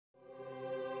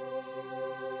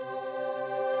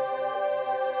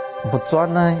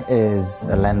Botswana is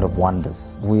a land of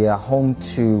wonders. We are home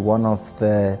to one of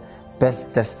the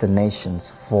best destinations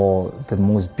for the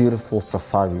most beautiful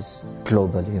safaris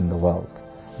globally in the world.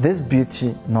 This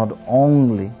beauty not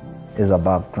only is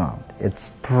above ground, it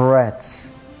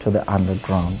spreads to the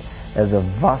underground as a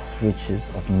vast riches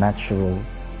of natural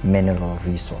mineral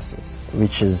resources,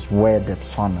 which is where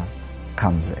Debswana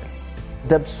comes in.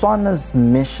 Debswana's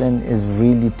mission is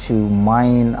really to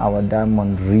mine our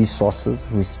diamond resources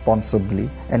responsibly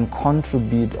and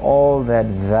contribute all that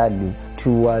value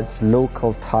towards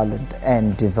local talent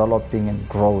and developing and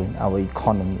growing our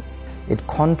economy. It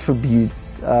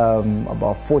contributes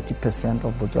about 40%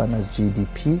 of Botswana's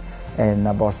GDP and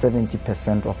about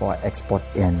 70% of our export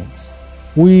earnings.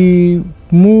 We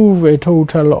move a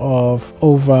total of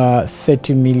over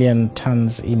 30 million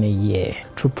tons in a year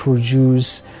to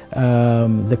produce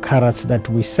the carats that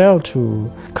we sell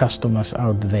to customers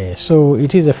out there. So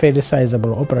it is a fairly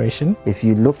sizable operation. If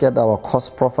you look at our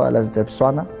cost profile as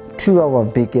Debswana, two of our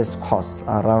biggest costs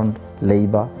are around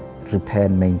labor, repair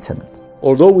and maintenance.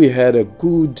 Although we had a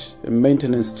good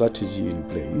maintenance strategy in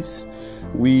place,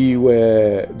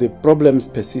 the problems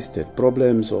persisted,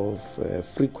 problems of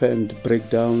frequent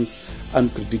breakdowns,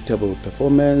 unpredictable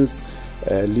performance,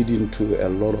 leading to a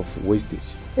lot of wastage.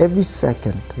 Every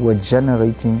second we're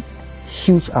generating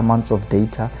huge amounts of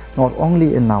data, not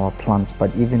only in our plants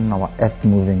but even in our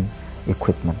earth-moving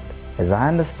equipment. As I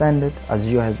understand it,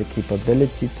 Azure has the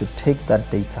capability to take that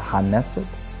data, harness it,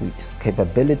 with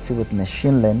capability with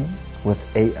machine learning, with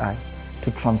AI,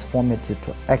 to transform it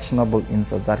into actionable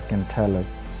insights that can tell us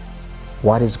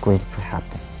what is going to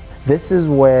happen. This is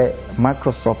where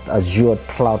Microsoft Azure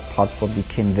Cloud Platform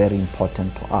became very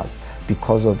important to us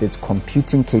because of its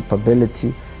computing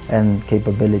capability and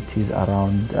capabilities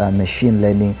around machine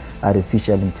learning,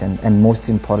 artificial intelligence, and most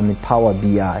importantly, Power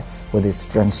BI with its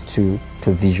strengths to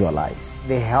visualize.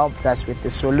 They helped us with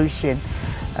the solution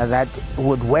that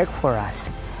would work for us.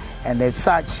 And as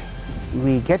such,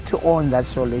 we get to own that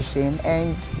solution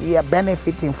and we are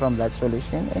benefiting from that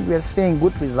solution, and we are seeing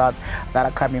good results that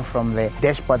are coming from the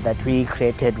dashboard that we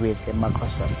created with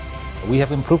Microsoft. We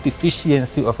have improved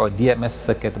efficiency of our DMS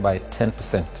circuit by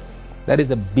 10%. That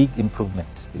is a big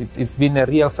improvement. It's been a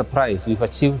real surprise. We've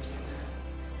achieved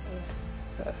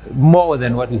more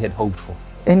than what we had hoped for.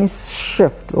 Any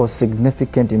shift or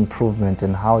significant improvement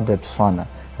in how Debswana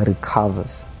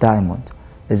recovers diamond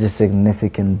is a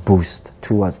significant boost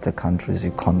towards the country's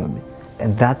economy.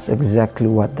 And that's exactly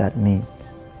what that means.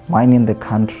 Mining the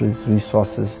country's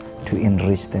resources to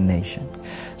enrich the nation.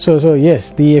 So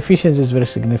yes, the efficiency is very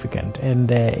significant,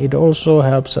 and it also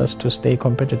helps us to stay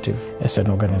competitive as an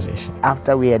organization.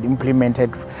 After we had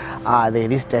implemented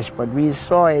this dashboard, we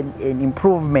saw an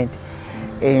improvement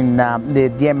in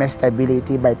the DMS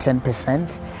stability by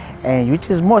 10%, and which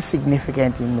is more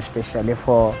significant, especially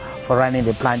for running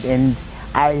the plant. And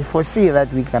I foresee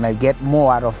that we're going to get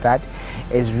more out of that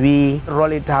as we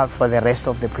roll it out for the rest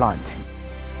of the plant.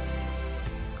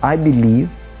 I believe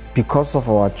because of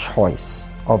our choice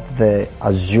of the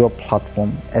Azure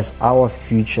platform as our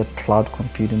future cloud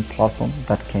computing platform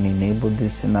that can enable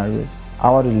these scenarios,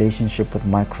 our relationship with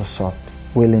Microsoft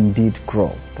will indeed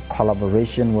grow. The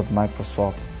collaboration with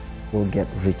Microsoft will get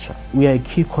richer. We are a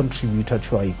key contributor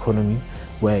to our economy.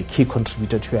 We're a key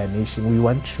contributor to our nation. We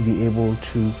want to be able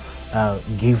to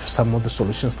give some of the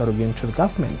solutions that are going to the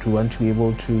government. We want to be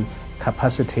able to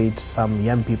capacitate some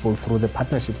young people through the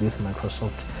partnership with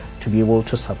Microsoft to be able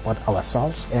to support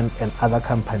ourselves and other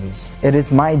companies. It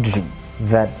is my dream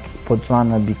that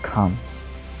Botswana becomes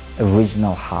a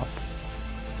regional hub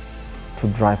to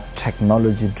drive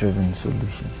technology-driven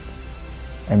solutions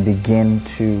and begin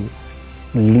to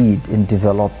lead in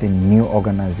developing new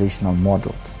organizational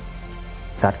models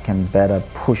that can better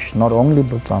push not only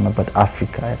Botswana but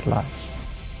Africa at large.